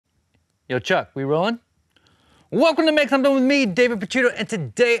Yo, Chuck, we rolling? Welcome to Make Something with me, David Picciuto, and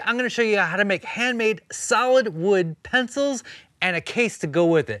today I'm gonna show you how to make handmade solid wood pencils and a case to go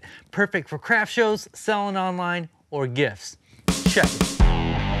with it. Perfect for craft shows, selling online, or gifts. Check it.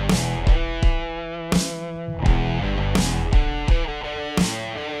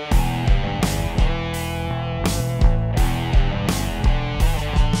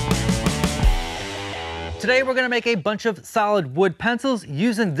 Today we're gonna make a bunch of solid wood pencils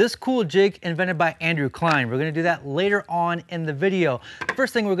using this cool jig invented by Andrew Klein. We're gonna do that later on in the video.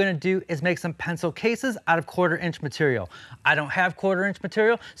 First thing we're gonna do is make some pencil cases out of 1/4" material. I don't have 1/4"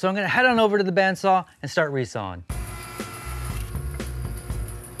 material, so I'm gonna head on over to the bandsaw and start resawing.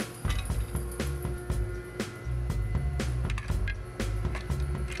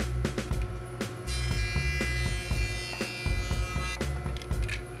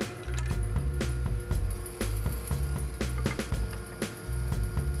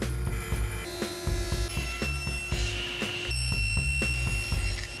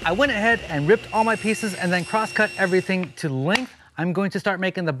 I went ahead and ripped all my pieces and then cross-cut everything to length. I'm going to start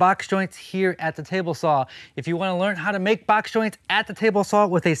making the box joints here at the table saw. If you want to learn how to make box joints at the table saw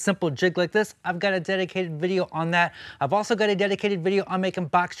with a simple jig like this, I've got a dedicated video on that. I've also got a dedicated video on making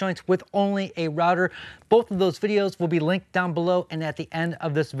box joints with only a router. Both of those videos will be linked down below and at the end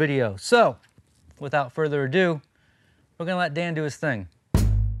of this video. So, without further ado, we're gonna let Dan do his thing.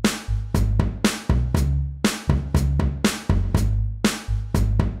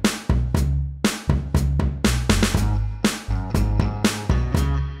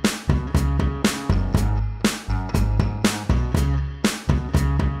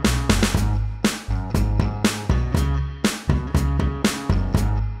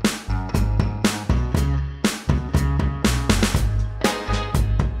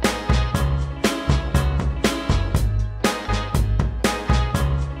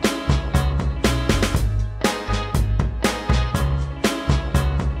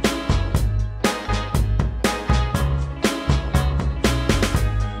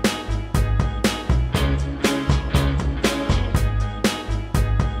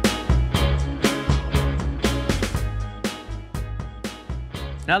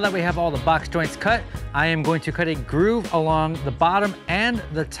 Now that we have all the box joints cut, I am going to cut a groove along the bottom and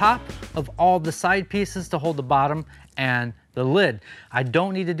the top of all the side pieces to hold the bottom and the lid. I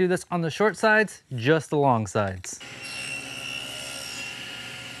don't need to do this on the short sides, just the long sides.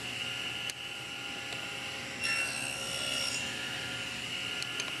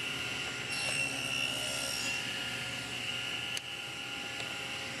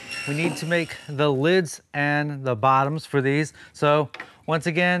 We need to make the lids and the bottoms for these. So once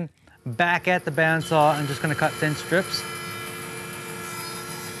again, back at the bandsaw, I'm just gonna cut thin strips.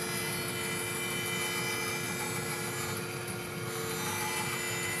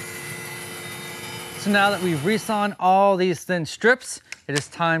 So now that we've resawn all these thin strips, it is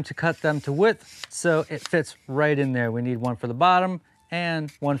time to cut them to width so it fits right in there. We need one for the bottom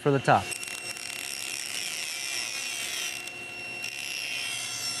and one for the top.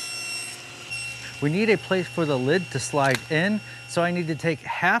 We need a place for the lid to slide in, so I need to take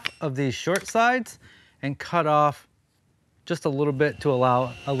half of these short sides and cut off just a little bit to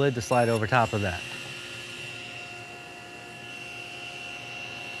allow a lid to slide over top of that.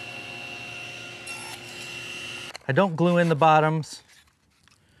 I don't glue in the bottoms,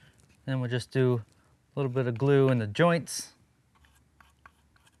 and we'll just do a little bit of glue in the joints.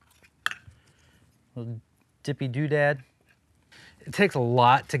 A little dippy doodad. It takes a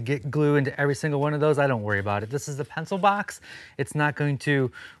lot to get glue into every single one of those. I don't worry about it. This is a pencil box. It's not going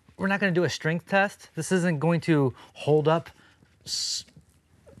to, we're not going to do a strength test. This isn't going to hold up.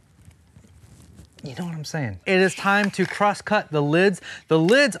 You know what I'm saying? It is time to cross-cut the lids. The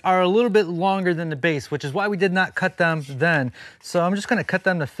lids are a little bit longer than the base, which is why we did not cut them then. So I'm just going to cut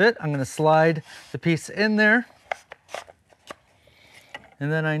them to fit. I'm going to slide the piece in there.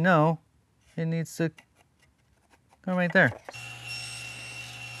 And then I know it needs to go right there.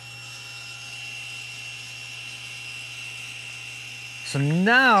 So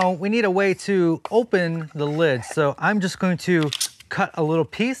now we need a way to open the lid. So I'm just going to cut a little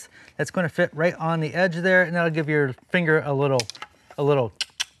piece that's going to fit right on the edge there, and that'll give your finger a little, you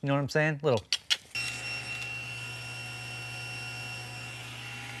know what I'm saying? Little.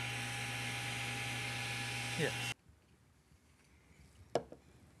 Yeah.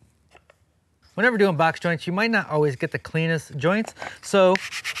 Whenever doing box joints, you might not always get the cleanest joints. So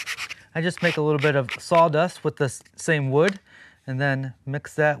I just make a little bit of sawdust with the same wood, and then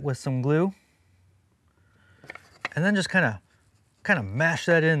mix that with some glue, and then just kind of mash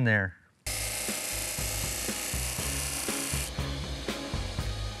that in there.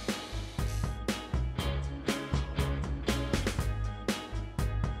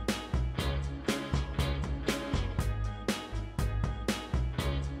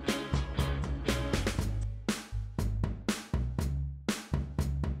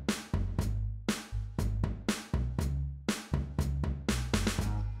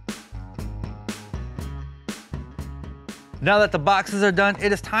 Now that the boxes are done,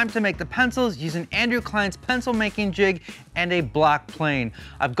 it is time to make the pencils using Andrew Klein's pencil making jig and a block plane.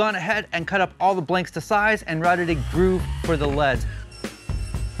 I've gone ahead and cut up all the blanks to size and routed a groove for the leads.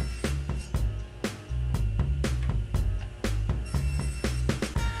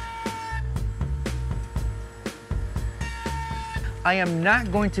 I am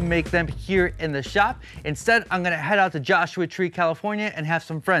not going to make them here in the shop. Instead, I'm gonna head out to Joshua Tree, California and have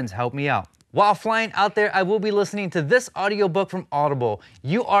some friends help me out. While flying out there, I will be listening to this audiobook from Audible,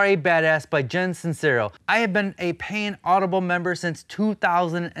 You Are a Badass by Jen Sincero. I have been a paying Audible member since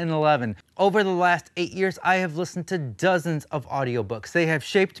 2011. Over the last 8 years, I have listened to dozens of audiobooks. They have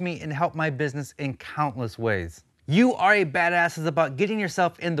shaped me and helped my business in countless ways. You Are a Badass is about getting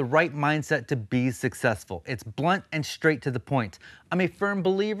yourself in the right mindset to be successful. It's blunt and straight to the point. I'm a firm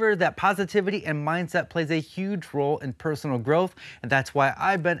believer that positivity and mindset plays a huge role in personal growth, and that's why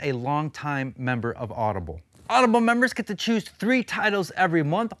I've been a long-time member of Audible. Audible members get to choose 3 titles every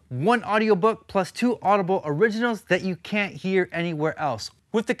month, 1 audiobook plus 2 Audible originals that you can't hear anywhere else.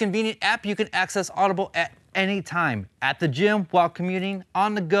 With the convenient app, you can access Audible at any time, at the gym, while commuting,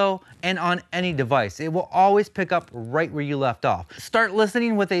 on the go, and on any device. It will always pick up right where you left off. Start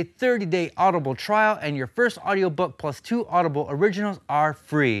listening with a 30-day Audible trial, and your first audiobook plus 2 Audible originals are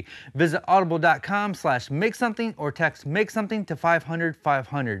free. Visit audible.com/makesomething or text MakeSomething to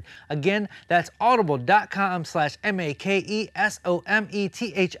 500-500. Again, that's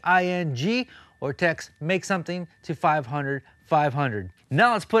audible.com/MakeSomething or text MakeSomething to 500-500.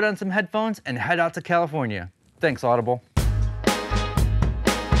 Now let's put on some headphones and head out to California. Thanks, Audible.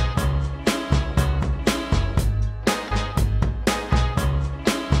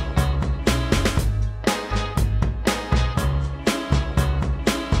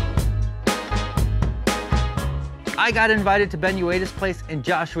 I got invited to Ben Ueda's place in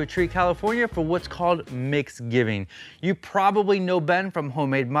Joshua Tree, California for what's called Mixgiving. You probably know Ben from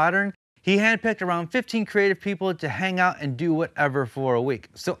Homemade Modern. He handpicked around 15 creative people to hang out and do whatever for a week.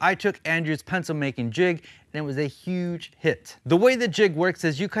 So I took Andrew's pencil making jig and it was a huge hit. The way the jig works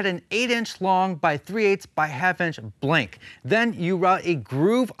is you cut an 8-inch long by 3/8 by 1/2 inch blank. Then you route a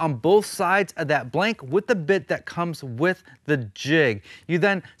groove on both sides of that blank with the bit that comes with the jig. You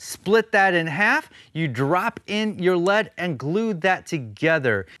then split that in half, you drop in your lead and glue that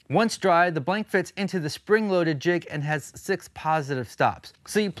together. Once dry, the blank fits into the spring-loaded jig and has 6 positive stops.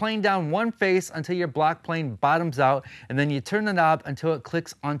 So you plane down one face until your block plane bottoms out, and then you turn the knob until it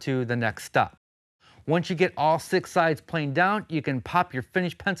clicks onto the next stop. Once you get all 6 sides planed down, you can pop your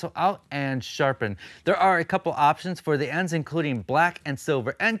finished pencil out and sharpen. There are a couple options for the ends, including black and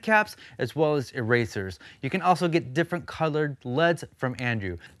silver end caps, as well as erasers. You can also get different colored leads from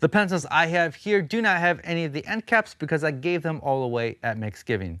Andrew. The pencils I have here do not have any of the end caps because I gave them all away at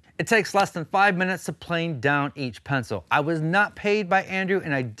Mixgiving. It takes less than 5 minutes to plane down each pencil. I was not paid by Andrew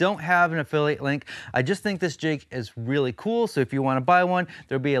and I don't have an affiliate link. I just think this jig is really cool, so if you want to buy one,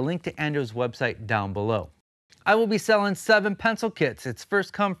 there'll be a link to Andrew's website down below. I will be selling 7 pencil kits. It's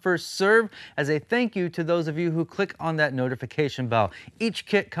first come, first serve as a thank you to those of you who click on that notification bell. Each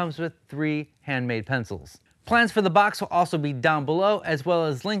kit comes with 3 handmade pencils. Plans for the box will also be down below, as well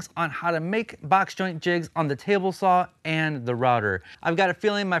as links on how to make box joint jigs on the table saw and the router. I've got a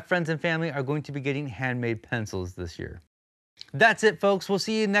feeling my friends and family are going to be getting handmade pencils this year. That's it, folks. We'll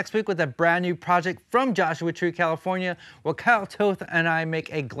see you next week with a brand new project from Joshua Tree, California, where Kyle Toth and I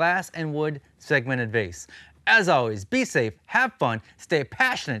make a glass and wood segmented vase. As always, be safe, have fun, stay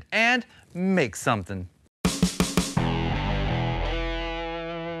passionate, and make something.